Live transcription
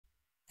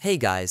Hey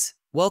guys,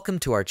 welcome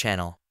to our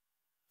channel.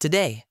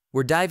 Today,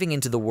 we're diving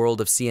into the world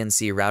of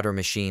CNC router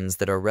machines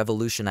that are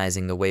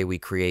revolutionizing the way we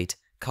create,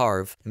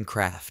 carve, and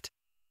craft.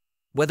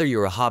 Whether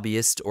you're a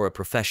hobbyist or a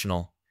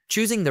professional,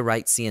 choosing the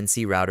right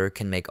CNC router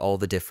can make all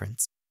the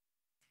difference.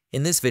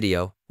 In this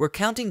video, we're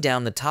counting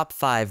down the top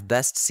 5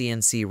 best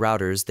CNC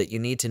routers that you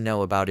need to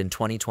know about in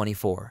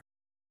 2024.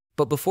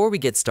 But before we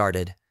get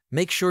started,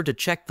 make sure to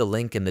check the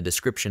link in the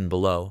description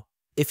below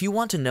if you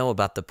want to know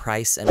about the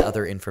price and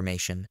other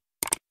information.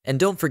 And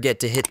don't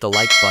forget to hit the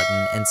like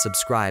button and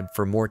subscribe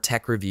for more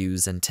tech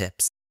reviews and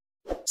tips.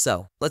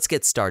 So, let's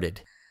get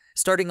started.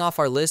 Starting off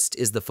our list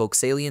is the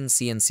Volkswagen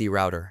CNC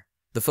router.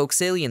 The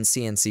Volkswagen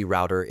CNC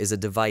router is a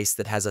device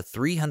that has a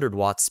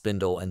 300-watt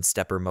spindle and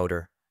stepper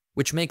motor,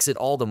 which makes it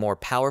all the more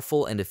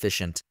powerful and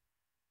efficient.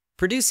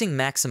 Producing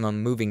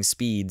maximum moving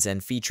speeds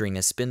and featuring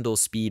a spindle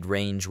speed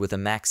range with a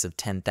max of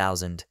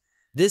 10,000.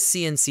 This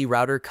CNC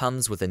router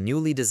comes with a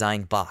newly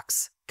designed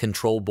box,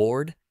 control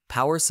board,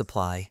 power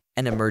supply,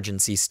 and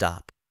emergency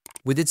stop.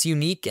 With its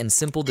unique and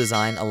simple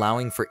design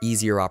allowing for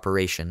easier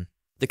operation,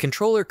 the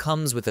controller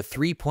comes with a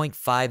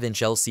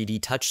 3.5-inch LCD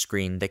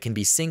touchscreen that can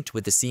be synced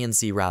with the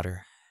CNC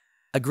router.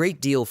 A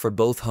great deal for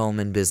both home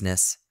and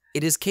business.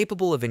 It is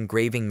capable of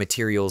engraving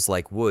materials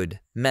like wood,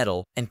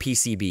 metal, and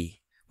PCB,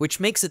 which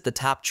makes it the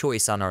top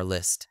choice on our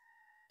list.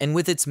 And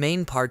with its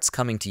main parts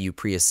coming to you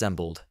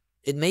pre-assembled,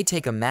 it may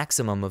take a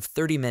maximum of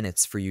 30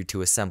 minutes for you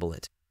to assemble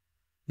it.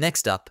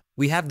 Next up,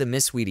 we have the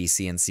Misweedy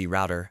CNC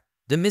router.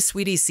 The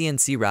Misweedy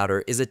CNC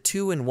router is a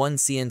 2-in-1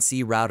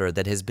 CNC router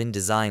that has been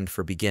designed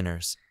for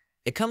beginners.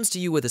 It comes to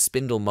you with a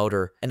spindle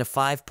motor and a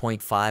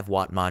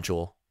 5.5-watt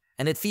module,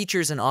 and it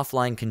features an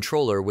offline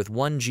controller with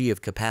 1G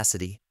of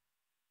capacity.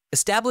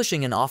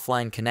 Establishing an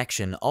offline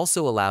connection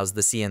also allows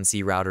the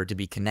CNC router to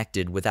be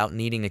connected without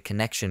needing a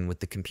connection with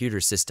the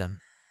computer system.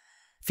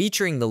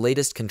 Featuring the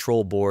latest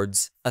control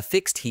boards, a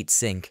fixed heat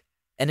sink,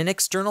 and an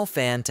external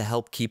fan to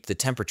help keep the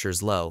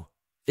temperatures low,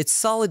 its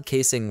solid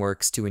casing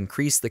works to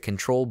increase the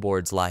control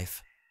board's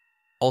life.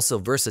 Also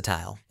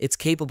versatile, it's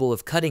capable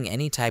of cutting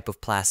any type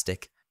of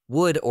plastic,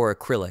 wood or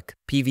acrylic,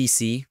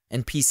 PVC,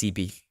 and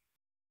PCB.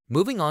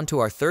 Moving on to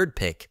our third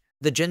pick,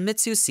 the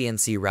Genmitsu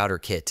CNC Router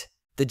Kit.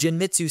 The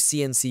Genmitsu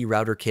CNC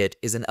Router Kit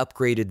is an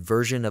upgraded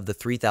version of the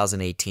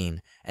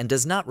 3018 and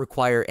does not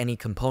require any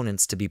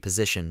components to be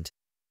positioned.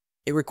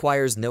 It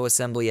requires no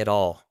assembly at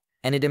all,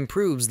 and it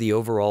improves the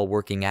overall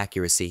working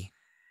accuracy.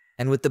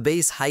 And with the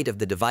base height of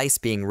the device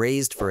being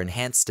raised for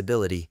enhanced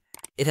stability,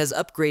 it has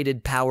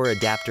upgraded power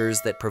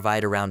adapters that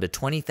provide around a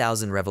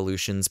 20,000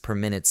 revolutions per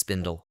minute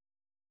spindle.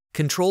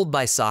 Controlled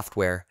by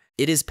software,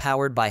 it is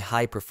powered by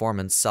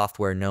high-performance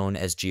software known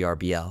as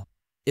GRBL.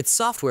 Its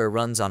software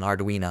runs on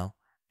Arduino,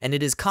 and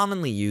it is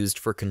commonly used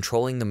for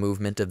controlling the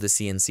movement of the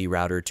CNC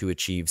router to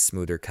achieve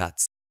smoother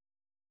cuts.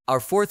 Our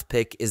fourth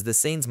pick is the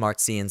SainSmart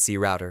CNC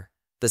router.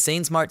 The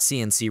SainSmart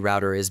CNC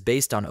router is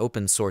based on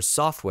open-source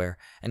software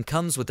and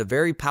comes with a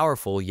very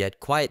powerful yet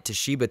quiet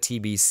Toshiba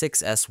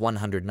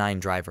TB6S109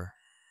 driver.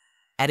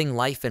 Adding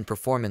life and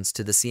performance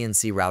to the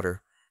CNC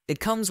router, it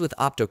comes with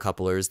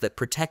optocouplers that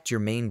protect your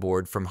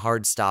mainboard from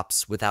hard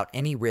stops without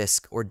any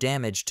risk or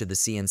damage to the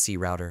CNC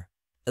router,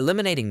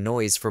 eliminating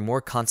noise for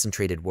more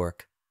concentrated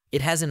work.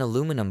 It has an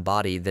aluminum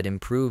body that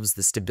improves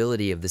the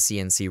stability of the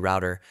CNC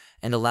router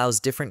and allows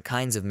different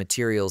kinds of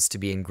materials to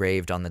be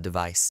engraved on the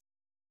device.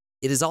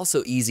 It is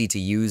also easy to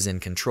use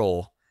and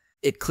control.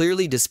 It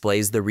clearly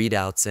displays the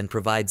readouts and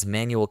provides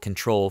manual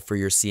control for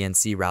your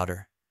CNC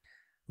router.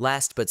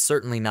 Last but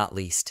certainly not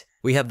least,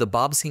 we have the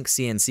Bobskink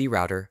CNC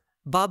router.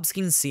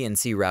 Bobskink's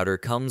CNC router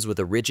comes with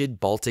a rigid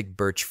Baltic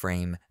birch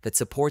frame that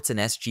supports an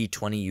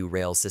SG20U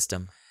rail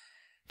system.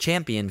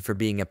 Championed for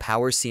being a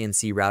power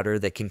CNC router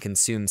that can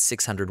consume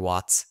 600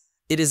 watts,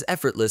 it is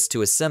effortless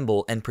to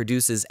assemble and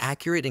produces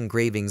accurate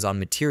engravings on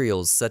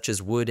materials such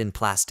as wood and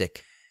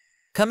plastic.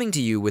 Coming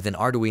to you with an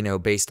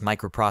Arduino-based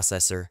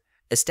microprocessor,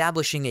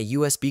 establishing a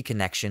USB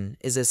connection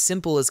is as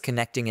simple as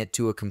connecting it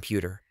to a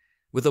computer.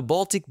 With a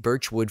Baltic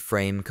birch wood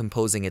frame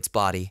composing its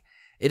body,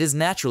 it is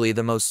naturally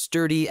the most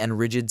sturdy and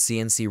rigid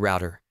CNC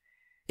router.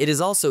 It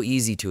is also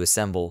easy to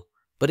assemble,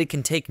 but it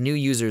can take new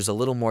users a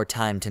little more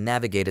time to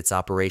navigate its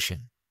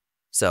operation.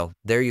 So,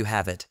 there you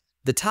have it,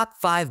 the top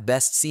 5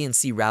 best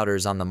CNC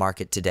routers on the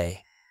market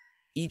today.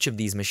 Each of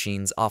these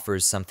machines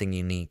offers something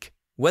unique.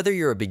 Whether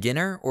you're a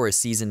beginner or a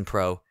seasoned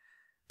pro,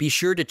 be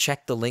sure to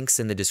check the links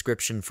in the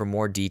description for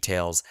more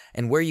details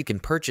and where you can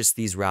purchase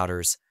these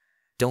routers.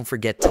 Don't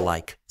forget to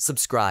like,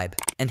 subscribe,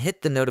 and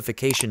hit the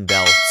notification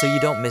bell so you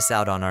don't miss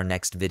out on our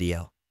next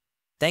video.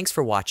 Thanks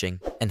for watching,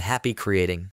 and happy creating!